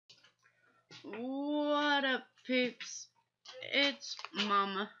What up, peeps? It's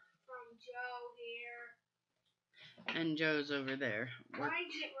Mama. From Joe here. And Joe's over there. Trying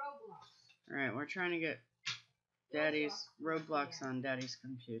to get Roblox. Alright, we're trying to get Daddy's Roblox on Daddy's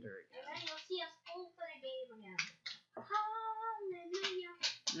computer again. And then you'll see us full for the game again. Hallelujah.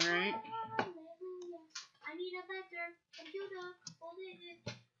 Alright. Hallelujah. I need a better computer.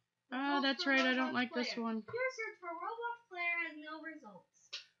 Oh, that's right. I don't like this one. Your search for Roblox player has no results.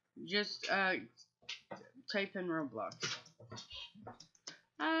 Just type in Roblox.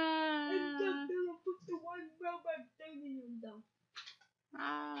 I'm just gonna put the one Roblox thing in though.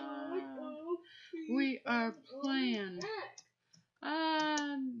 We are playing.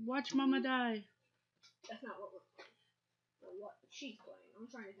 Watch Mama die. That's not what we're playing. Or what she's playing. I'm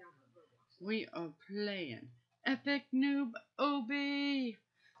trying to download Roblox. We are playing Epic Noob Obby.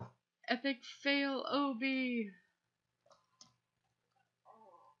 Epic Fail Obby.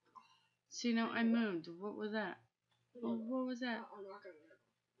 See, now I moved. What was that? Oh, what was that?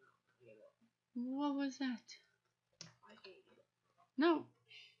 What was that? No.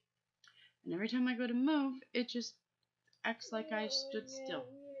 And every time I go to move, it just acts like I stood still.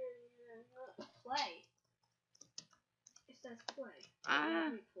 Play. It says play.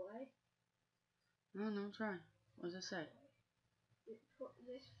 Play. No, try. What does it say?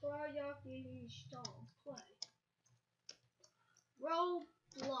 This product is installed. Play.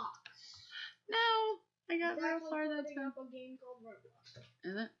 Roblox. No! I got real far that time. Up a game called Roblox.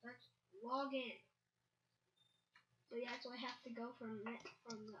 Is it? Let's log in. So yeah, so I have to go from the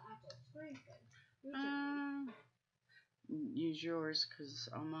Apple screen thing. Use yours, cause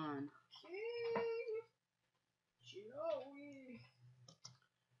I'm on. Joey.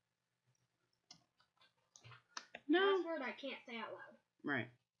 No. Password I can't say out loud. Right.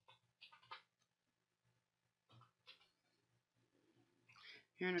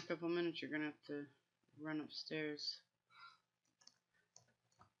 Here in a couple minutes, you're gonna have to run upstairs.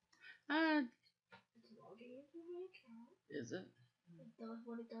 It's logging into my account. Is it? It does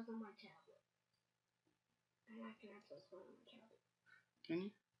what it does on my tablet. And I can access one on my tablet. Can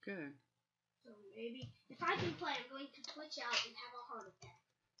you? Good. So maybe if I can play, I'm going to twitch out and have a heart attack.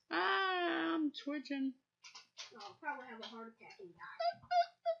 I'm twitching. No, I'll probably have a heart attack and die.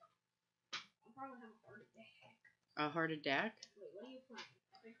 I'll probably have a heart attack. A heart attack? Wait, what are you playing?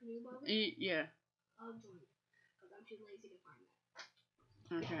 Epic Noob? Yeah. I'll join you, because I'm too lazy to find that.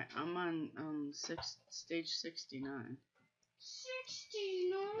 Okay, I'm on stage 69.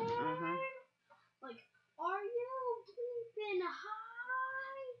 69? Uh-huh. Like, are you keeping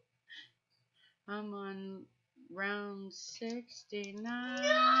high? I'm on round 69. No!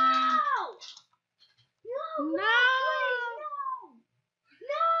 No! No!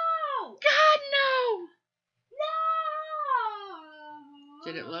 No! God, no! No!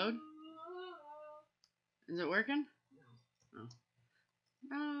 Did it load? Is it working? No. Oh.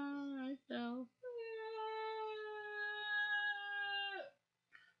 Oh, I fell.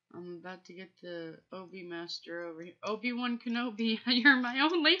 I'm about to get the Obby master over here. Obi-Wan Kenobi, you're my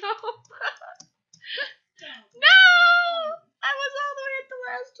only hope. No! I was all the way at the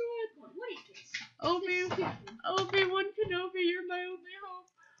last one. What is this? Obi-Wan Kenobi, you're my only hope.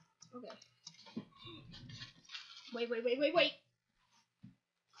 Okay. Wait.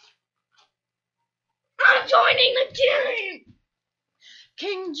 I'm joining the game!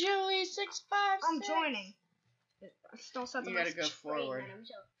 King Joey 656. I'm joining. Don't set You gotta go forward.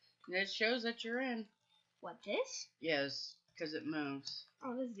 It shows that you're in. What, this? Yes, because it moves.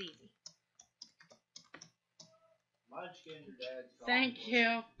 Oh, this is easy. Thank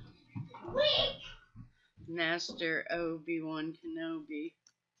you, Wait! Master Obi-Wan Kenobi.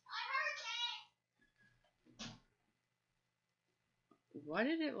 Why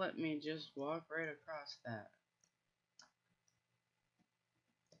did it let me just walk right across that?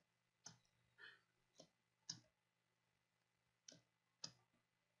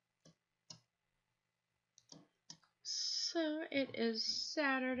 So it is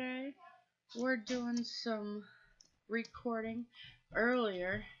Saturday. We're doing some recording.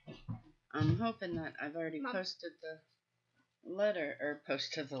 Earlier, I'm hoping that I've already posted the letter, or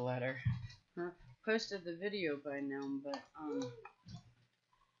posted the video by now, but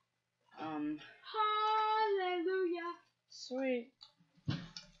Hallelujah. Sweet.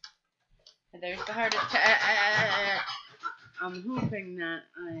 There's the heart attack. I'm hoping that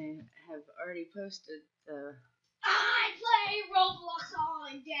I have already posted the... I play Roblox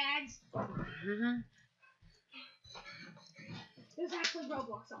on, Dads. There's actually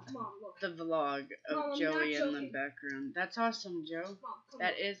Roblox on. Mom, look. The vlog of Mom, Joey in the background. That's awesome, Joe. Mom,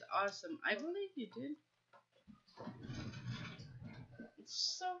 that is awesome. I believe you did.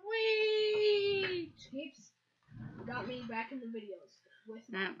 Sweet. got me back in the videos with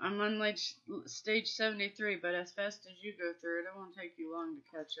Mom. I'm on like stage 73, but as fast as you go through it, it won't take you long to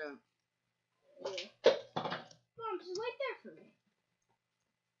catch up. Yeah. Mom, just wait there for me.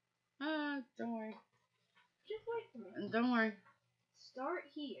 Don't worry. Just wait for me. And don't worry. Start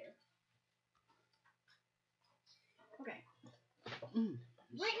here. Okay.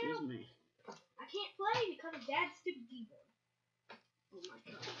 Excuse me. I can't play because of Dad's stupid keyboard. Oh my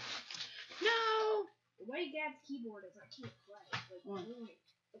god. No! The way Dad's keyboard is, I can't play. Like, What?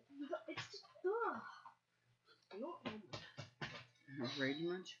 it's just, ugh. I don't know. Rage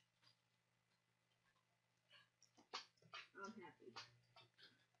much? I'm happy.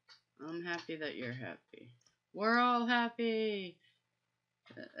 I'm happy that you're happy. We're all happy!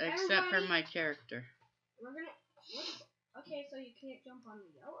 Except for my character. We're gonna... Okay, so you can't jump on the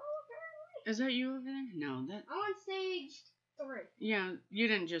yellow, apparently? Is that you over there? No, that... I'm on stage 3. Yeah, you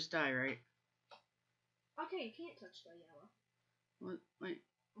didn't just die, right? Okay, you can't touch the yellow. What? Wait.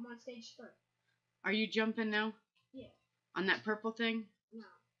 I'm on stage 3. Are you jumping now? Yeah. On that purple thing? No.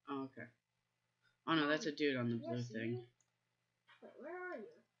 Oh, okay. Oh, no, that's a dude on the blue thing. Wait, where are you?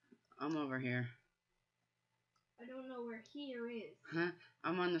 I'm over here. I don't know where here is. Huh?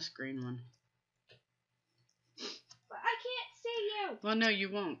 I'm on the screen one. But I can't see you! Well, no,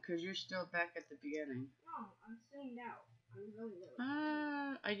 you won't, because you're still back at the beginning. No, I'm zoomed out. I'm really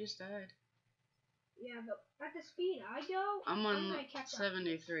I just died. Yeah, but at the speed I go, I'm on gonna catch up.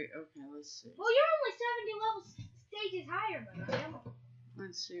 73. Okay, let's see. Well, you're only 70 levels stages higher than I am.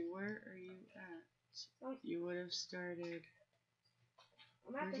 Let's see, where are you at? You would have started...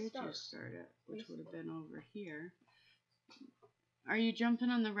 I'm at Where the did start. you start at? Which would have been over here. Are you jumping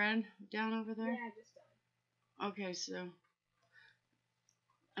on the red down over there? Yeah, I just started. Okay, so...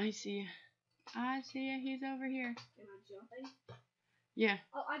 I see you. I see you. He's over here. Am I jumping? Yeah.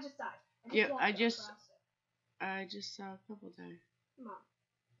 Oh, I just died. Yeah, I just saw a couple die. Come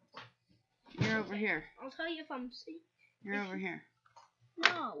on. You're over here. I'll tell you if I'm see. You're over here.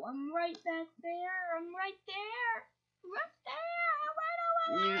 No, I'm right back there. I'm right there. Right there.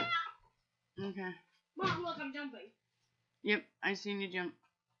 Yeah. Okay. Mom, look, I'm jumping. Yep, I seen you jump.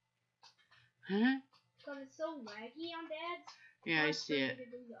 Huh? Because it's so laggy on Dad's. Yeah, I see it. To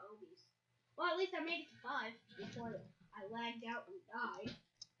do the Obbies. Well, at least I made it to 5 before I lagged out and died.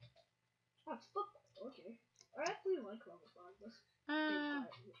 Oh, it's football. Okay. I actually like level 5.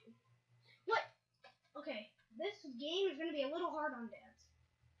 What? Okay. This game is going to be a little hard on Dad's.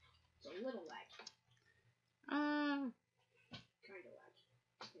 It's a little laggy. Kind of laggy.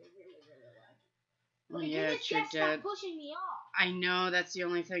 Really, really laggy. Well, yeah, it's your dad. Stop pushing me off. I know, that's the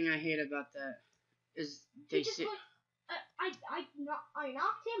only thing I hate about that. Is they say... I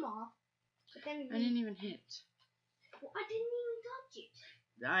knocked him off. But then I didn't even hit. Well, I didn't even touch it.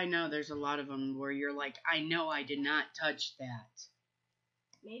 I know there's a lot of them where you're like, I know I did not touch that.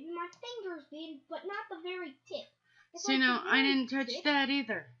 Maybe my fingers did, but not the very tip. See, no, I didn't touch that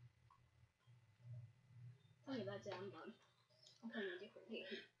either. Okay, that's it. I'm done. I'm playing a different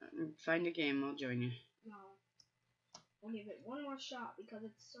game. Find a game. I'll join you. No. I'll give it one more shot because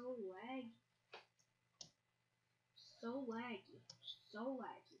it's so laggy. So laggy. So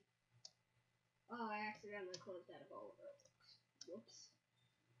laggy. Oh, I accidentally closed out of all of it. Whoops.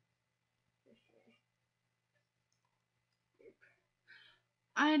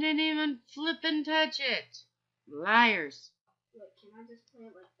 I didn't even flip and touch it. Liars. Wait, can I just play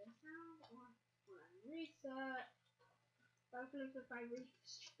it like this now? Or when I reset? What happens if I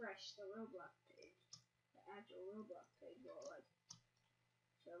refresh the Roblox page? The actual Roblox page will like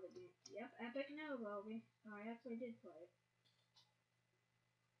show the game. Yep, Epic Noob, Obby. Oh, I actually did play it.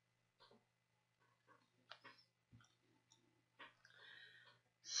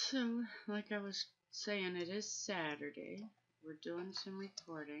 So, like I was saying, it is Saturday. We're doing some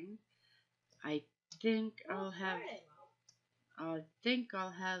recording. I think I'll have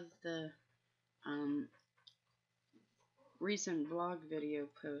the recent vlog video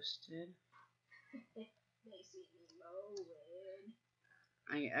posted. They see me mowing.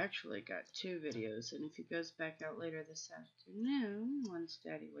 I actually got 2 videos, and if he goes back out later this afternoon, once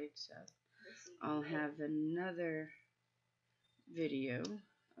Daddy wakes up, I'll have another video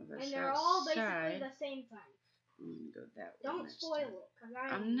of us and they're all basically outside. the same time. I'm gonna go that way. Don't spoil it, because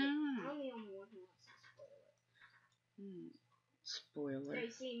I'm not. I'm the only one who wants to spoil it. Spoiler. They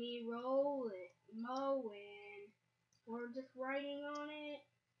see me rolling, mowing, or just riding on it.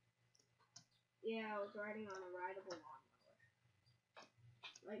 Yeah, I was riding on a rideable lawnmower.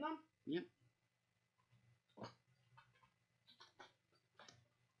 Right, Mom? Yep.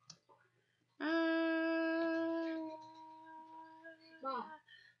 Mom.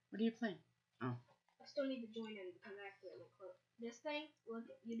 What are you playing? Oh. I still need to join in because I accidentally clicked this thing. Look,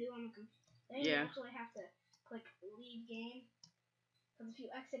 you do on the thing. Yeah. You actually have to click leave game. Because if you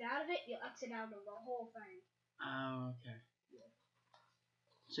exit out of it, you'll exit out of the whole thing. Oh, okay. Yeah.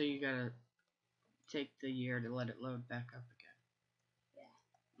 So you gotta take the year to let it load back up again. Yeah.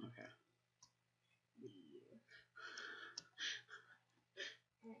 Okay.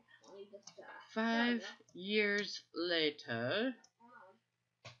 Let me just, 5 years later.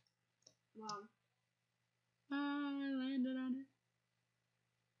 Mom. I landed on it.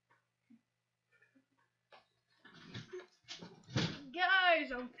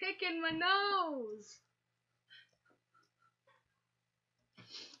 Guys, I'm picking my nose.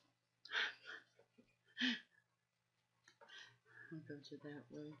 I'll go to that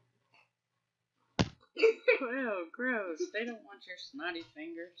way. Wow, gross. They don't want your snotty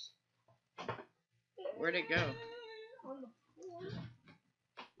fingers. Where'd it go? On the floor.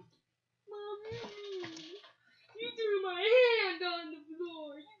 Mommy, you threw my hand on the floor.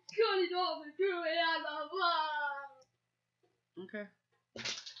 You cut it off and threw it on the floor. Okay.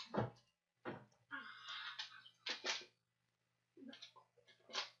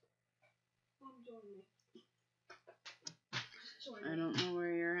 I don't know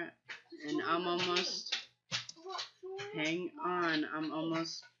where you're at. And I'm almost... Hang on. I'm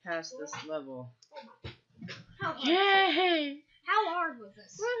almost past this level. How hard? Yay! How hard was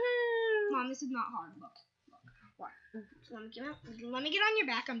this? Woohoo! Mom, this is not hard. Look. What? Let me get on your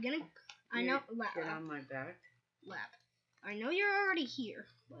back. I'm gonna... I know... Get on my back? Lap. I know you're already here,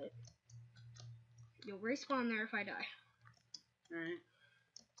 but... You'll respawn there if I die. Alright.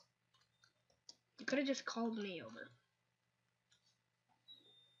 You could have just called me over.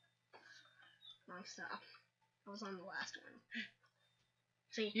 Wrong stop. I was on the last one.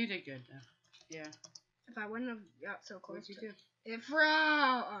 See? You did good, though. Yeah. If I wouldn't have got so close What'd you do?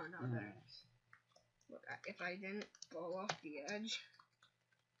 Oh, no, Nice. there. Look, if I didn't fall off the edge,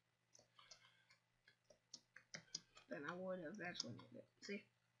 then I would have. That's what did it. See?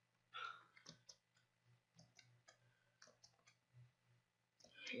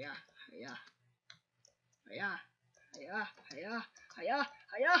 Yeah.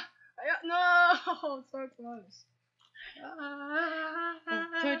 No! So close.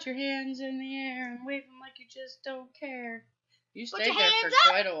 Put your hands in the air and wave them like you just don't care. You Put stayed your there for hands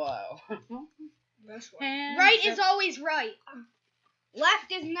up. quite a while. Hands Right up. is always right.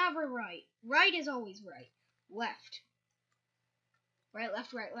 Left is never right. Right is always right. Left. Right,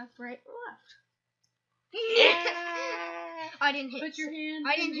 left, right, left, right, left. I didn't hit. Put your hands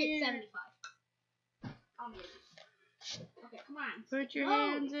I didn't in the hit air. 75. Okay, come on. Put your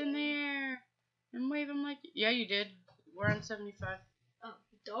hands in the air and wave them like... Yeah, you did. We're on 75. Oh,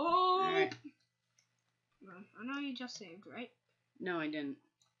 don't. Alright. I know you just saved, right? No, I didn't.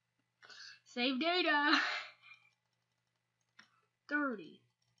 Save data. 30.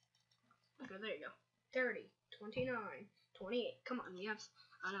 Okay, there you go. 30, 29, 28. Come on, we have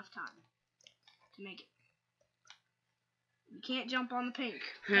enough time to make it. You can't jump on the pink.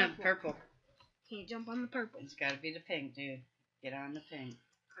 Purple. Can't jump on the purple. It's gotta be the pink, dude. Get on the pink.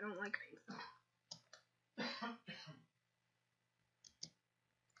 I don't like pink though.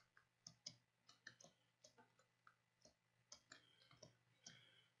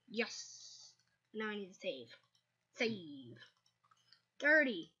 Yes. Now I need to save. Save.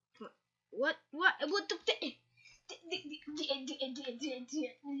 30. What the fi-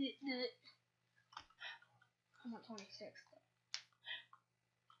 I'm at 26.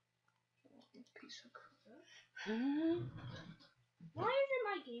 Piece of crap. Why isn't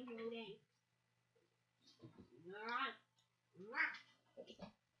my game loading? Why isn't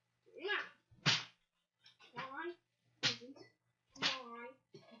my game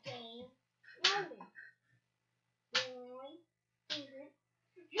loading? Why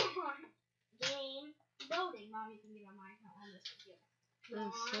isn't my game loading? Mom, you can get on my account on this computer.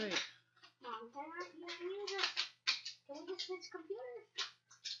 Oh, sweet. Mom, can we just switch computers?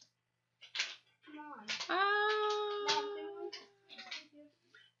 Come on. Mom, can we switch computers?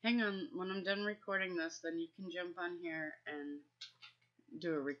 Hang on. When I'm done recording this, then you can jump on here and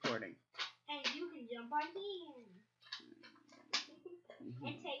do a recording. And you can jump on here.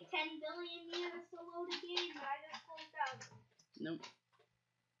 And take 10 billion years to load a game that I just closed out. Nope.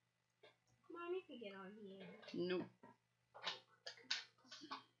 Mom, you can get on here. Nope.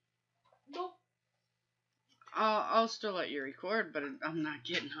 Nope. I'll still let you record, but I'm not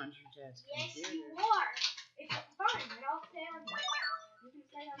getting on your dad's Yes, computer. you are. It's fine, and I'll stay on here. You can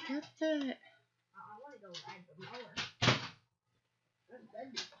stay on that. What the? I want to go ride the mower.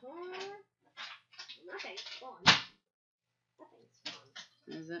 That'd be fun. Nothing's fun. Nothing's fun.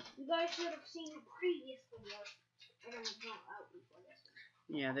 Is it? You guys should have seen the previous video. I'm going to go out before this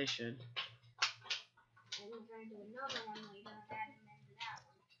one. Yeah, they should. And we're going to do another one later, and then that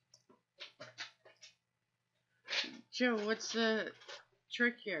one. Joe, what's the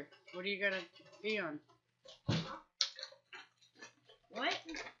trick here? What are you gonna be on? What?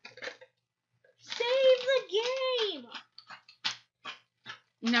 Save the game!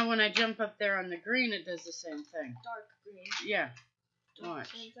 Now when I jump up there on the green, it does the same thing. Dark green. Yeah.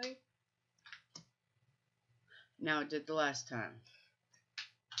 Watch. Same thing? Now it did the last time.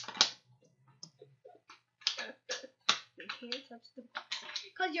 You can't touch the box.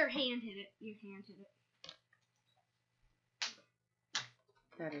 Because your hand hit it. Your hand hit it.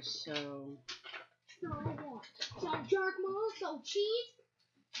 That is so... So what? So jerk move, so cheese,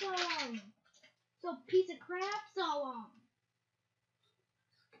 so piece of crap,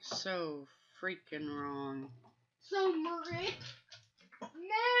 so freaking wrong. so Mip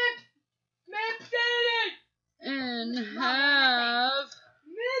And have...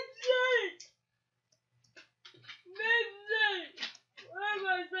 What am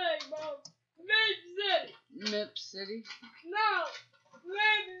I saying, Mom? Mip City? No!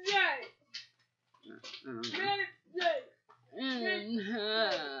 And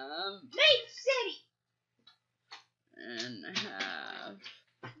have... Mip City! And have...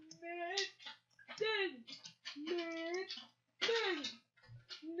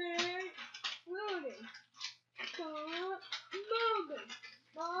 Loading. Stop moving.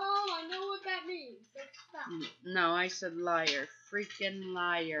 Mom, I know what that means. Let's stop. No, I said liar. Freaking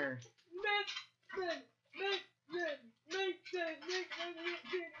liar.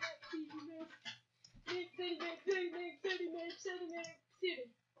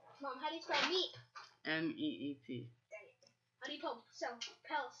 Mom, how do you spell meat? MEEP. How do you spell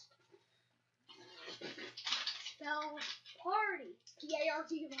party?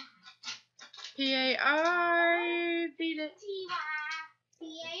 P-A-R-T-Y. P-A-R. Beat it. T-Y.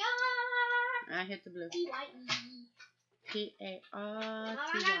 P-A-R. I hit the blue. T-Y-E.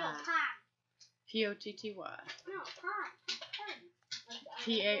 P-A-R-T-Y. P-O-T-T-Y. No, pie.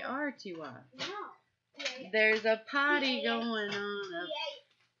 P-A-R-T-Y. No. There's a potty going on.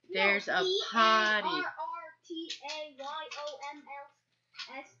 There's a potty.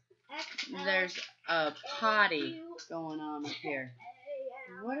 P-A-R-R-T-A-Y-O-M-L-S-S-X. There's a potty going on up here.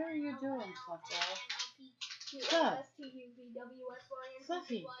 What are you doing, Fluffy?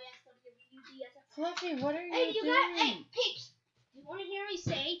 Fluffy. Fluffy, what are you doing? Hey, Peeps! You want to hear me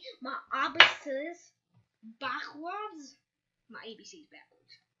say my ABCs backwards? My ABCs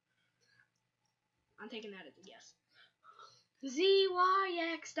backwards. I'm taking that as a guess.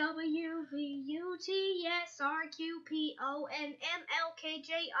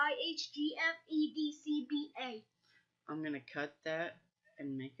 ZYXWVUTSRQPONMLKJIHGFEDCBA. I'm going to cut that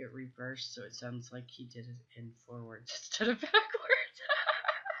and make it reverse so it sounds like he did it in forwards instead of backwards.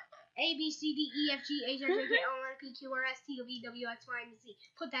 A B C D E F G H I J K L M N P Q R S T U V W X Y and Z.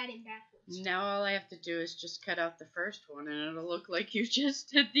 Put that in backwards. Now all I have to do is just cut out the first one and it'll look like you just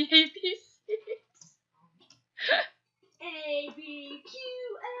did the ABCs. A B Q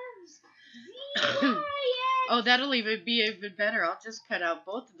S Z Y X. Oh, that'll even be even better. I'll just cut out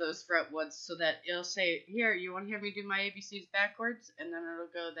both of those front ones so that it'll say, here, you want to hear me do my ABCs backwards? And then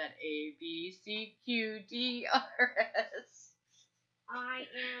it'll go that A, B, C, Q, D, R, S. I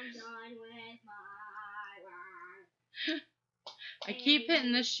am done with my rhyme. I keep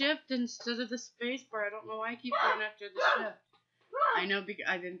hitting the shift instead of the space bar. I don't know why I keep going after the shift. I know because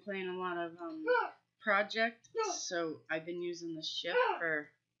I've been playing a lot of project, so I've been using the shift for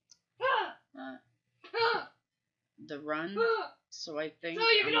the run. So I think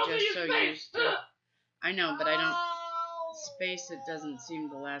I'm just so used to. I know, but I don't. Space, it doesn't seem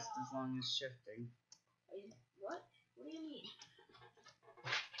to last as long as shifting. What? What do you mean?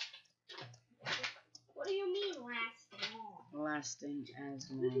 What do you mean lasting long? Lasting as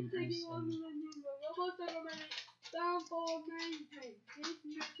long as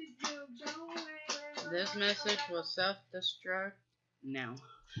this message will self-destruct now.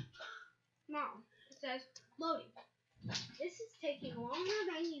 No, it says loading. This is taking longer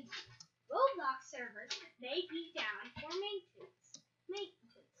than you. Roblox servers may be down for maintenance.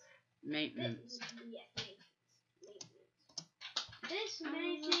 Yes, maintenance. This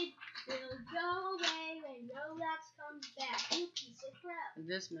message will go away when Roblox comes back. You piece of crap.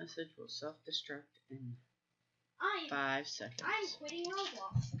 This message will self-destruct in 5 seconds. I'm quitting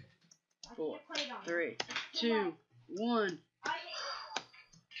Roblox. 4, 3, 2, 1.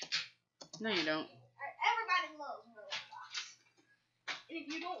 No, you don't. Everybody loves Roblox. And if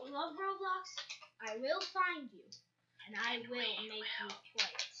you don't love Roblox, I will find you. And I will make you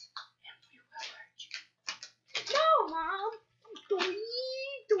play it. And we will hurt you. No, Mom!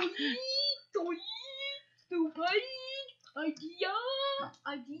 Stupid idea!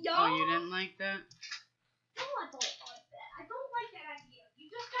 Oh, you didn't like that? No, I don't like that. I don't like that idea.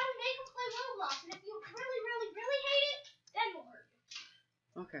 You just gotta make them play Roblox, and if you really, really, really hate it, then we'll hurt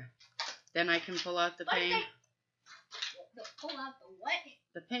you. Okay. Then I can pull out the pain. Pull out the what?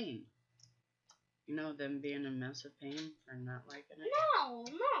 The pain. You know, them being in massive pain for not liking it? No.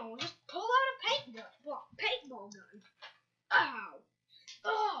 Just pull out a paintball gun. Ow.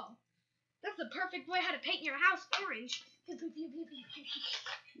 Oh. That's the perfect way how to paint your house orange.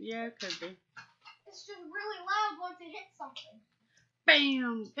 Yeah, it could be. It's just really loud once it hits something.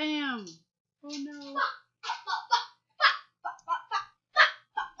 Bam! Bam! Oh no.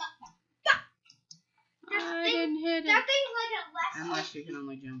 I didn't hit it. That thing's like a less Unless you can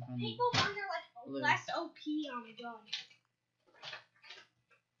only jump on people guns are like less OP on a gun.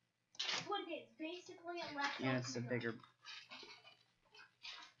 That's what it is. Basically a less Yeah, OP it's a gun. bigger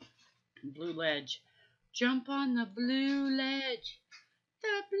blue ledge. Jump on the blue ledge.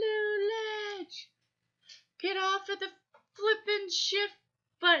 The blue ledge. Get off of the flippin' shift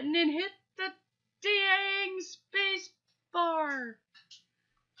button and hit the dang space bar.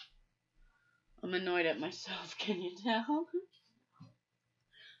 I'm annoyed at myself, can you tell?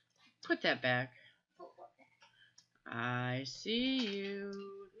 Put that back. I see you.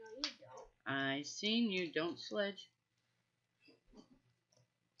 No, you don't. I seen you. Don't sledge.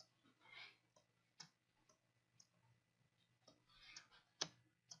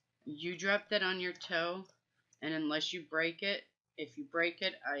 You drop that on your toe, and unless you break it, if you break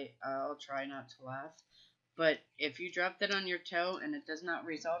it, I'll try not to laugh. But if you drop that on your toe and it does not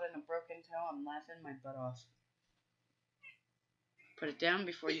result in a broken toe, I'm laughing my butt off. Put it down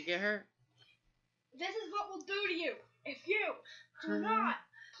before you get hurt. This is what we'll do to you if you do not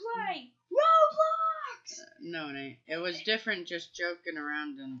play Roblox. No, it ain't. It was different just joking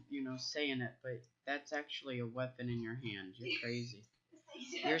around and, saying it, but that's actually a weapon in your hand. You're crazy.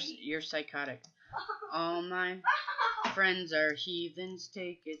 You're psychotic. All my friends are heathens,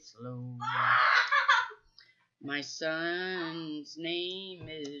 take it slow. My son's name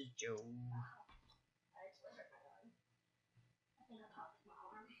is Joe.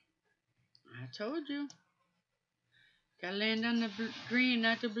 I told you. Gotta land on the green,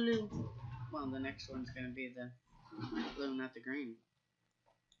 not the blue. Well, the next one's gonna be the blue, not the green.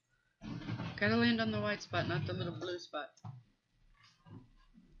 Gotta land on the white spot, not the little blue spot.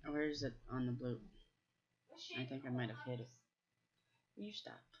 Where is it on the blue? I think I might have hit it. Will you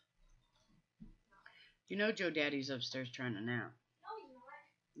stop? You know Joe Daddy's upstairs trying to nap.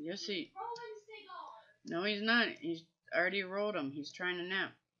 No, he's not. Yes, No, he's not. He's already rolled him. He's trying to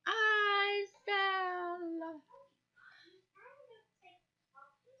nap. I fell.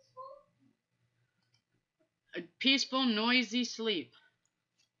 A peaceful, noisy sleep.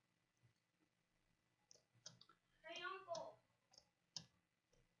 Hey, Uncle.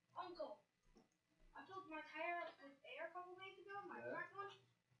 I filled my tire up with air a couple days ago. My front one.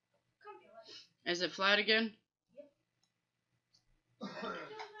 Come fill it. Is it flat again? Yep.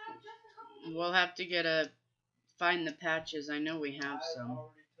 We'll have to find the patches. I know we have some. I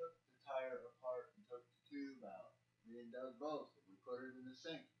already took the tire apart and took the tube out. Me and Doug both. We put it in the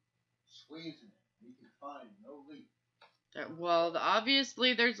sink, squeezing it. We can find no leak. Well,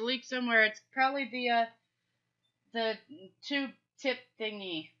 obviously there's a leak somewhere. It's probably the tube tip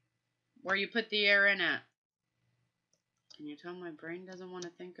thingy where you put the air in at. Can you tell my brain doesn't want to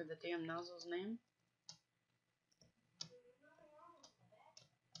think of the damn nozzle's name?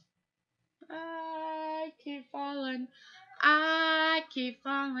 I keep falling. I keep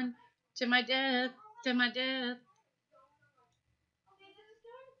falling to my death, to my death. Okay, this is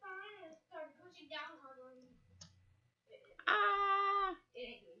doing fine. And start pushing down harder. Ah! It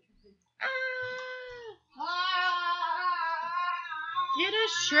ain't interesting. Ah! Get a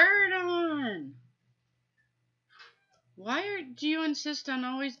shirt on. Why do you insist on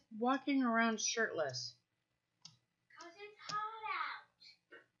always walking around shirtless? Because it's hot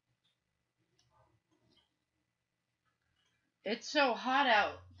out. It's so hot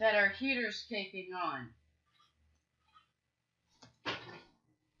out that our heater's kicking on.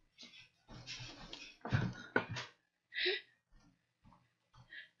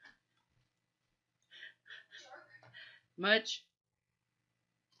 Much?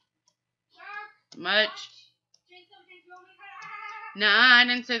 Much? Nah, I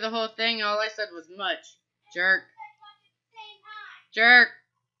didn't say the whole thing. All I said was much. Jerk. Jerk.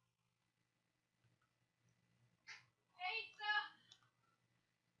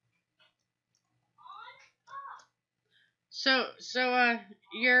 Your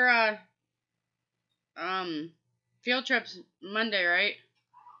field trip's Monday, right?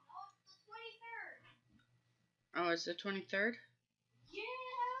 Oh, it's the 23rd? Yeah.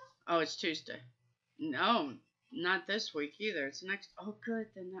 Oh, it's Tuesday. No, not this week either. It's next. Oh, good.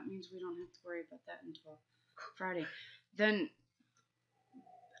 Then that means we don't have to worry about that until Friday. Then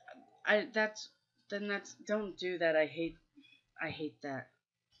don't do that. I hate that.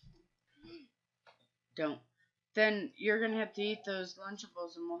 Don't. Then you're gonna have to eat those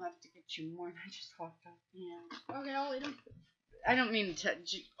Lunchables, and we'll have to get you more. I just walked off. Yeah. Okay, I'll eat them. I don't mean to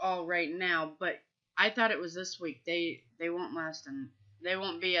all right now, but I thought it was this week. They won't last, and they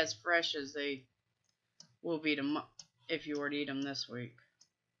won't be as fresh as they will be if you were to eat them this week.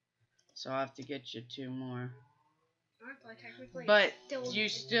 So I'll have to get you 2 more. But you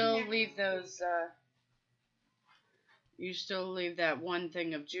still leave those. You still leave that one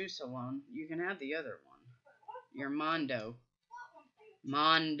thing of juice alone. You can have the other one. Your Mondo.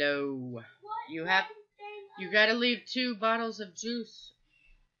 You gotta leave 2 bottles of juice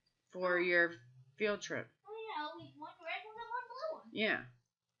for your field trip. Oh yeah, I'll leave 1 red one and 1 blue one. Yeah.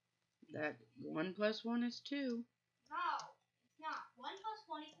 That 1 + 1 is 2. No, it's not. 1 +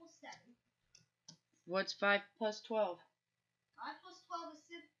 1 = 7. What's 5 + 12? 5 + 12 is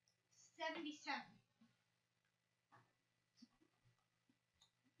 77.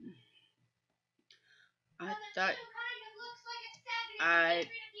 I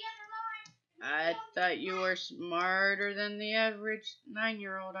thought you were smarter than the average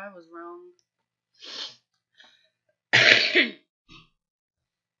 9-year-old. I was wrong.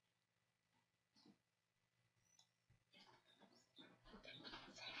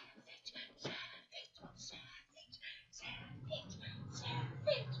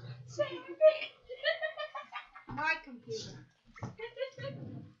 My computer.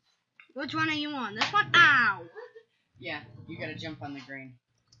 Which one are you on? This one? Ow! Yeah, you gotta jump on the green.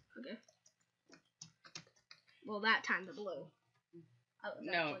 Okay. Well, that time the blue.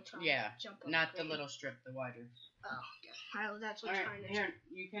 No, yeah, not the little strip, the wider. Oh, okay. I was actually trying to. Here,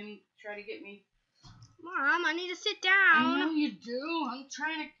 you can try to get me. Mom, I need to sit down. I know you do. I'm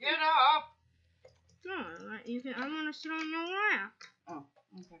trying to get up. No, you can. I'm gonna sit on your lap. Oh,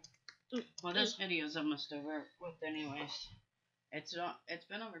 okay. Well, this video's almost over with, anyways. It's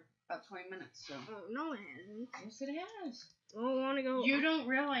been over about 20 minutes, so. Oh no, it hasn't. Yes, it has. Oh, I want to go. You don't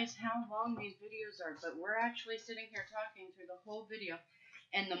realize how long these videos are, but we're actually sitting here talking through the whole video,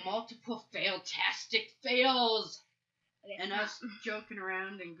 and the multiple fail-tastic fails, and us joking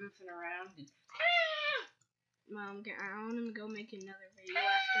around and goofing around. And Mom, I want to go make another video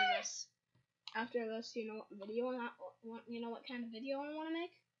after this. After this, you know what video you know what kind of video I want to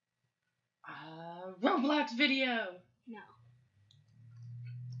make? Roblox video. No.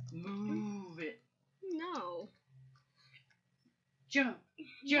 Move it. No. Jump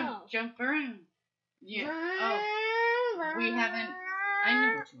around. Yeah. Oh, we haven't. I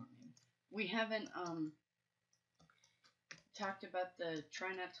know what you want. We haven't talked about the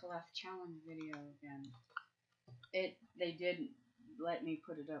Try Not to Laugh challenge video again. They didn't let me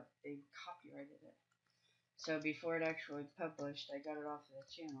put it up. They copyrighted it. So before it actually published, I got it off of the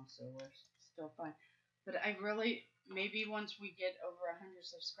channel. So we're still fine. But I really, maybe once we get over 100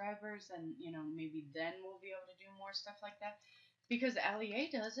 subscribers, and maybe then we'll be able to do more stuff like that. Because Ali A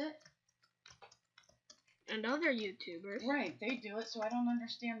does it. And other YouTubers. Right, they do it, so I don't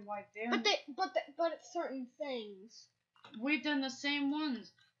understand why they're... But it's certain things. We've done the same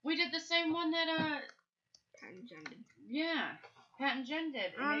ones. We did the same one that, Pat and Jen did. Yeah, Pat and Jen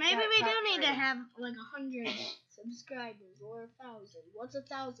did. Maybe we do need to have, like, 100 subscribers, or 1,000. What's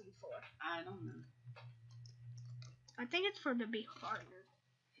 1,000 for? I don't know. I think it's for the big partner.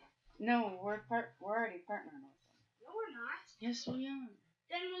 No, we're already partnering with them. No, we're not. Yes, we are.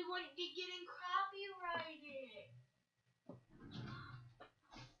 Then we wouldn't be getting copyrighted.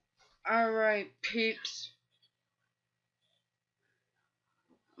 Alright, peeps.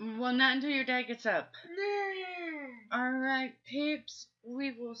 Well, not until your dad gets up. Alright, peeps.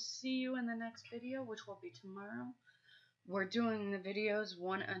 We will see you in the next video, which will be tomorrow. We're doing the videos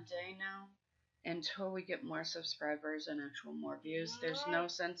 1 a day now until we get more subscribers and actual more views. There's no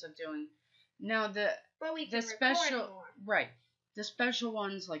sense of doing... Now, the special... Right. The special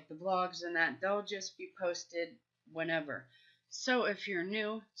ones, like the vlogs and that, they'll just be posted whenever. So if you're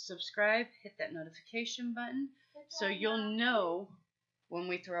new, subscribe, hit that notification button, so you'll know when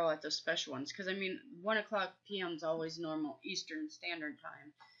we throw out the special ones. Because, 1 o'clock p.m. is always normal. Eastern Standard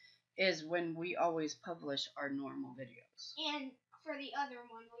Time is when we always publish our normal videos. And for the other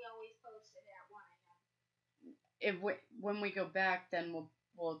one, we always post it at 1 a.m. When we go back, then we'll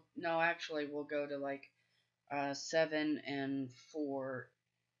go to, like, 7 and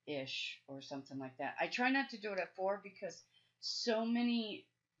 4-ish or something like that. I try not to do it at 4 because so many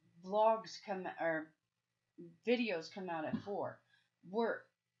vlogs or videos come out at 4.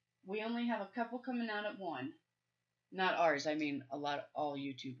 We only have a couple coming out at 1. Not ours, I mean all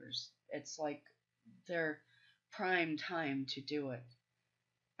YouTubers. It's like their prime time to do it.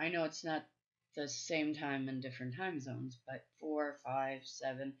 I know it's not the same time in different time zones, but 4, 5,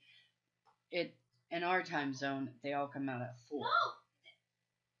 7, in our time zone, they all come out at 4. No!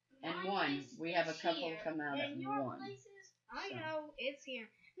 And 1, we have a couple here. come out at 1. Places, I know, it's here.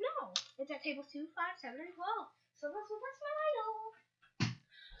 No, it's at tables 2, 5, 7, and 12. So that's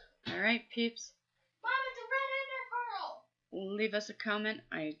mine. Alright, peeps. Mom, it's a red ender pearl. Leave us a comment.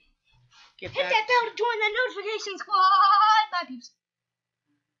 I get Hit back. that bell to join the notification squad. Bye, peeps.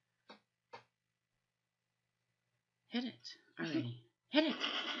 Hit it already. Hit it.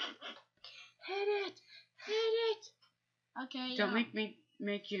 Hit it. Hit it. Okay. Don't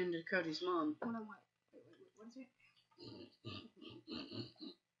make you into Cody's mom. Hold on, wait, what is it?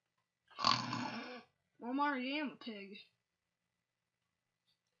 Mom already am a pig.